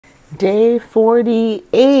Day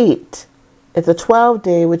 48. It's a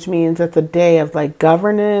 12-day, which means it's a day of like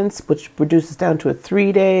governance, which reduces down to a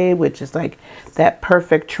 3-day, which is like that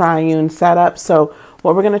perfect triune setup. So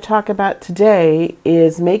what we're going to talk about today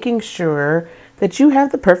is making sure that you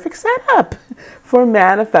have the perfect setup for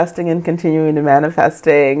manifesting and continuing to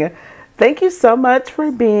manifesting. Thank you so much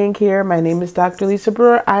for being here. My name is Dr. Lisa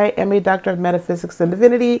Brewer. I am a doctor of metaphysics and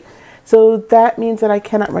divinity. So that means that I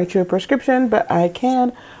cannot write you a prescription, but I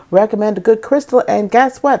can recommend a good crystal. And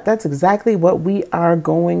guess what? That's exactly what we are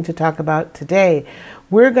going to talk about today.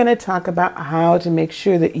 We're going to talk about how to make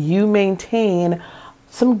sure that you maintain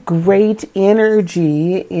some great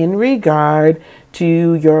energy in regard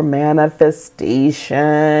to your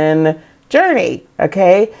manifestation journey.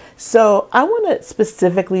 Okay. So I want to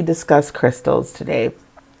specifically discuss crystals today,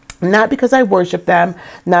 not because I worship them,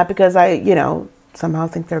 not because I, somehow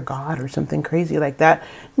think they're God or something crazy like that.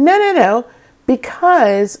 No.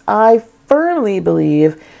 Because I firmly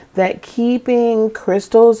believe that keeping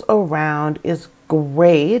crystals around is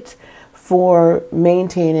great for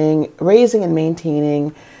raising and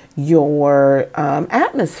maintaining your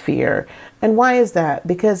atmosphere. And why is that?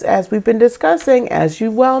 Because as we've been discussing, as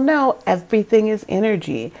you well know, everything is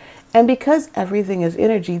energy. And because everything is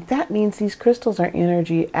energy, that means these crystals are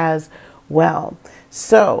energy as well.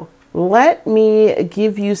 So let me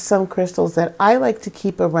give you some crystals that I like to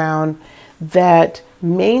keep around that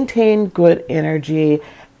maintain good energy,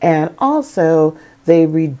 and also they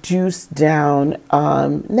reduce down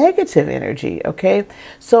negative energy. Okay,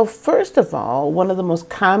 so first of all, one of the most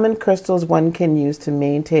common crystals one can use to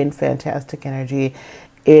maintain fantastic energy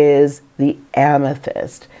is the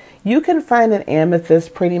amethyst. You can find an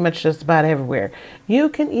amethyst pretty much just about everywhere. You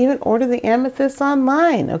can even order the amethyst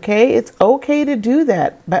online, okay? It's okay to do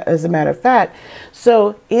that, but as a matter of fact.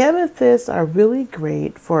 So amethysts are really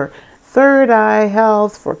great for third eye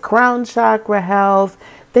health, for crown chakra health.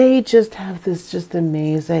 They just have this just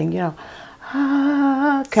amazing,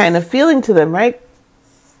 kind of feeling to them, right?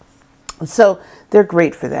 So they're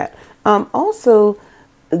great for that. Also,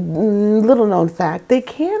 little known fact, they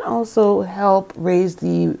can also help raise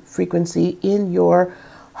the frequency in your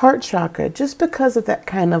heart chakra just because of that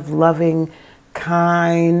kind of loving,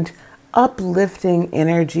 kind, uplifting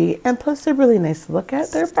energy. And plus they're really nice to look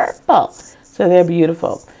at. They're purple, so they're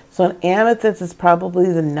beautiful. So an amethyst is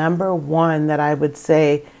probably the number one that I would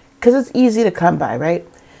say, because it's easy to come by, right?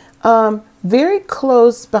 Very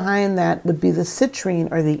close behind that would be the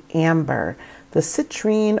citrine or the amber. The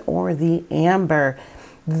citrine or the amber.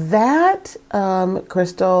 That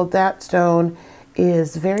crystal, that stone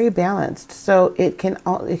is very balanced. So it can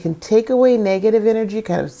take away negative energy,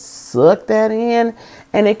 kind of suck that in,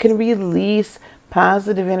 and it can release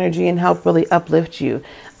positive energy and help really uplift you.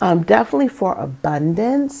 Definitely for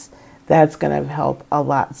abundance, that's going to help a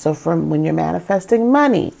lot. So from when you're manifesting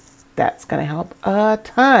money, that's going to help a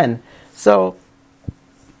ton. So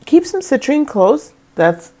keep some citrine close.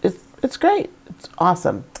 It's great. It's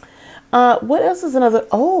awesome. What else is another?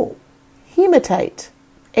 Oh, hematite.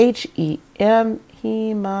 Hematite.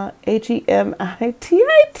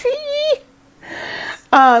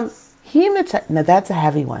 Hematite. Now that's a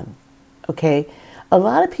heavy one. Okay. A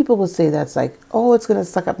lot of people will say that's like, oh, it's going to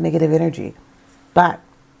suck up negative energy. But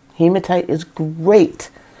hematite is great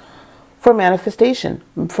for manifestation,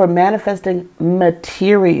 for manifesting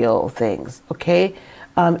material things. Okay.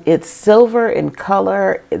 It's silver in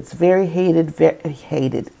color. It's very weighted,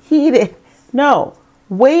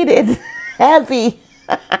 heavy.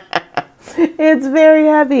 It's very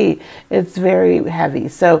heavy. It's very heavy.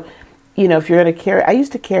 So, if you're going to carry, I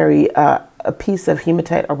used to carry a piece of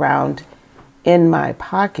hematite around in my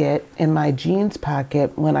pocket, in my jeans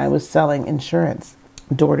pocket, when I was selling insurance,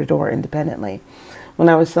 door to door, independently. When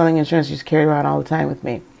I was selling insurance, I used to carry it around all the time with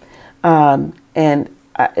me.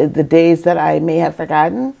 The days that I may have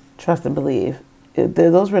forgotten, trust and believe,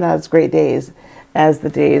 those were not as great days as the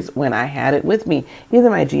days when I had it with me,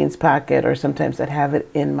 either my jeans pocket or sometimes I'd have it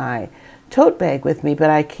in my tote bag with me,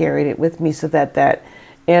 but I carried it with me so that that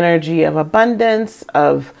energy of abundance,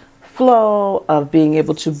 of flow, of being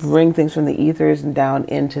able to bring things from the ethers and down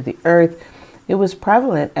into the earth, it was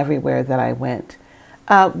prevalent everywhere that I went.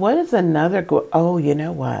 What is another oh, you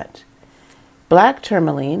know what? Black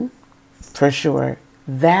tourmaline, for sure.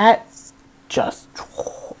 That just,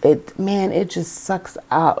 it just sucks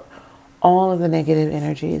out all of the negative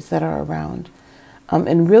energies that are around,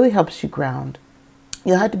 and really helps you ground.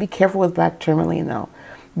 You'll have to be careful with black tourmaline though,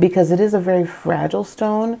 because it is a very fragile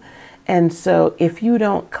stone, And so if you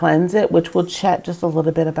don't cleanse it, which we'll chat just a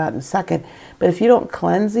little bit about in a second, but if you don't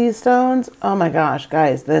cleanse these stones, oh my gosh,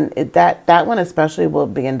 guys, then that one especially will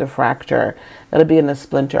begin to fracture. It'll begin to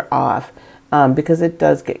splinter off because it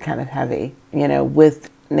does get kind of heavy, you know, with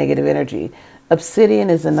negative energy. Obsidian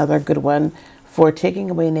is another good one for taking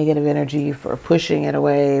away negative energy, for pushing it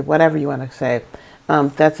away, whatever you want to say.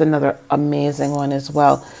 That's another amazing one as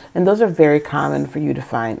well. And those are very common for you to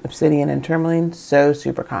find. Obsidian and tourmaline, so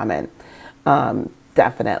super common.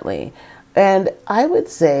 Definitely. And I would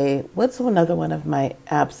say, what's another one of my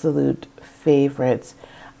absolute favorites?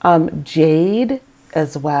 Jade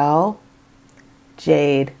as well.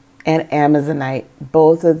 Jade and Amazonite.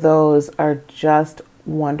 Both of those are just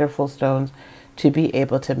wonderful stones to be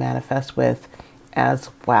able to manifest with as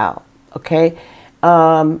well. Okay.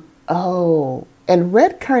 Oh, and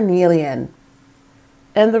red carnelian.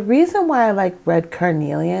 And the reason why I like red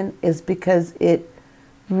carnelian is because it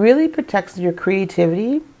really protects your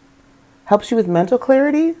creativity, helps you with mental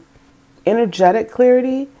clarity, energetic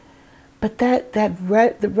clarity. But the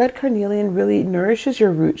red carnelian really nourishes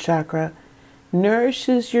your root chakra,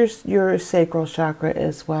 nourishes your sacral chakra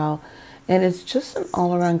as well. And it's just an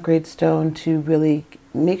all-around great stone to really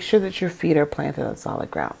make sure that your feet are planted on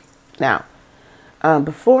solid ground. Now,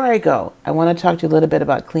 before I go, I want to talk to you a little bit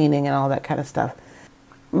about cleaning and all that kind of stuff.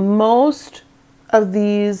 Most of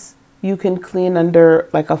these you can clean under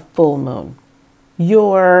like a full moon.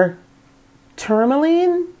 Your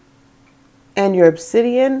tourmaline and your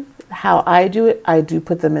obsidian, how I do it, I do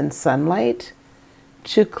put them in sunlight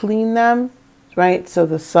to clean them, right? So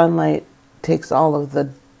the sunlight takes all of the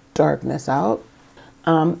darkness out.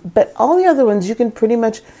 But all the other ones you can pretty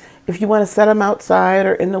much, if you want to set them outside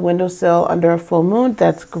or in the windowsill under a full moon,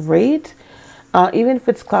 that's great. Even if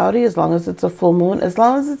it's cloudy, as long as it's a full moon, as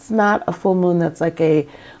long as it's not a full moon that's like a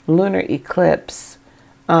lunar eclipse,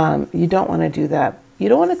 you don't want to do that. You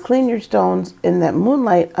don't want to clean your stones in that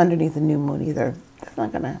moonlight underneath the new moon either. That's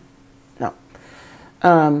not gonna, no.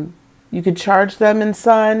 You could charge them in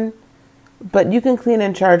sun, but you can clean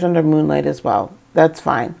and charge under moonlight as well. That's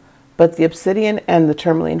fine. But the obsidian and the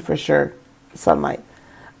tourmaline for sure, sunlight.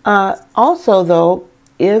 Also though,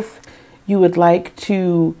 if you would like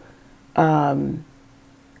to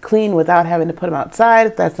clean without having to put them outside,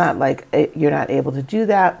 if that's not like, you're not able to do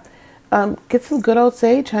that, get some good old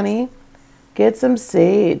sage, honey. Get some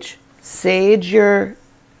sage. Sage your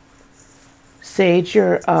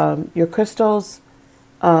crystals.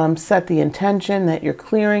 Set the intention that you're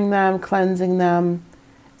clearing them, cleansing them,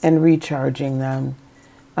 and recharging them.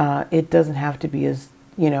 It doesn't have to be as,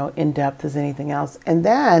 in depth as anything else. And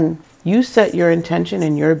then you set your intention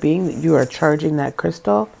in your being that you are charging that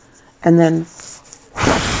crystal, and then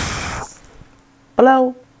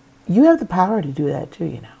blow. You have the power to do that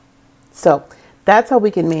too, So that's how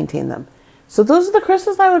we can maintain them. So those are the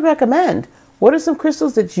crystals I would recommend. What are some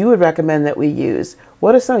crystals that you would recommend that we use?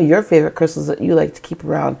 What are some of your favorite crystals that you like to keep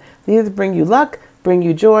around? They either bring you luck, bring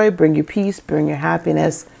you joy, bring you peace, bring you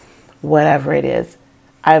happiness, whatever it is.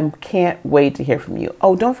 I can't wait to hear from you.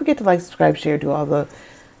 Oh, don't forget to like, subscribe, share, do all the,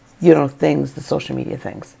 things, the social media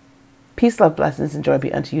things. Peace, love, blessings, and joy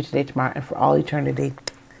be unto you today, tomorrow, and for all eternity.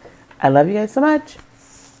 I love you guys so much.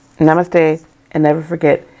 Namaste. And never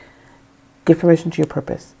forget, give permission to your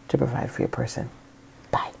purpose to provide for your person.